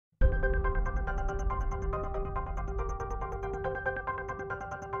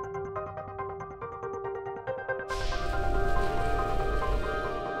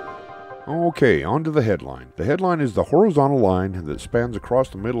Okay, on to the headline. The headline is the horizontal line that spans across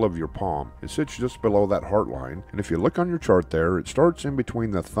the middle of your palm. It sits just below that heart line, and if you look on your chart there, it starts in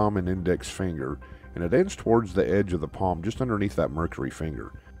between the thumb and index finger, and it ends towards the edge of the palm just underneath that mercury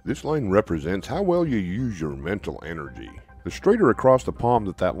finger. This line represents how well you use your mental energy. The straighter across the palm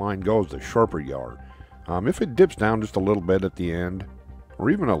that line goes, the sharper you are. If it dips down just a little bit at the end, or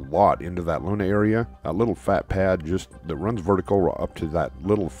even a lot into that luna area, that little fat pad that runs vertical up to that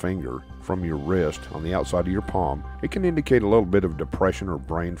little finger from your wrist on the outside of your palm, it can indicate a little bit of depression or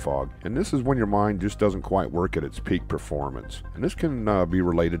brain fog. And this is when your mind just doesn't quite work at its peak performance. And this can be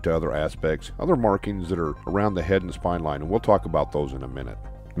related to other aspects, other markings that are around the head and spine line, and we'll talk about those in a minute.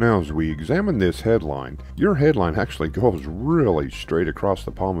 Now, as we examine this headline, your headline actually goes really straight across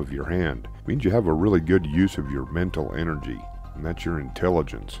the palm of your hand. It means you have a really good use of your mental energy, and that's your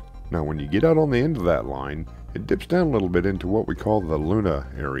intelligence. Now, when you get out on the end of that line, it dips down a little bit into what we call the luna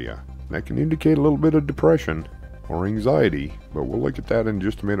area. That can indicate a little bit of depression or anxiety, but we'll look at that in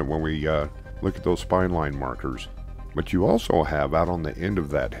just a minute when we look at those spine line markers. But you also have out on the end of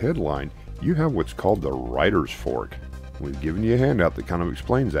that headline, you have what's called the writer's fork. We've given you a handout that kind of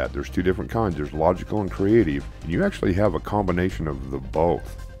explains that. There's two different kinds. There's logical and creative. And you actually have a combination of the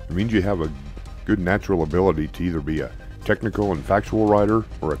both. It means you have a good natural ability to either be a technical and factual writer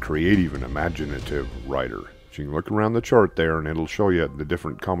or a creative and imaginative writer. So you can look around the chart there and it'll show you the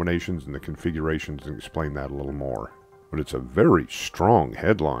different combinations and the configurations and explain that a little more. But it's a very strong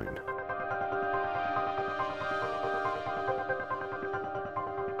headline.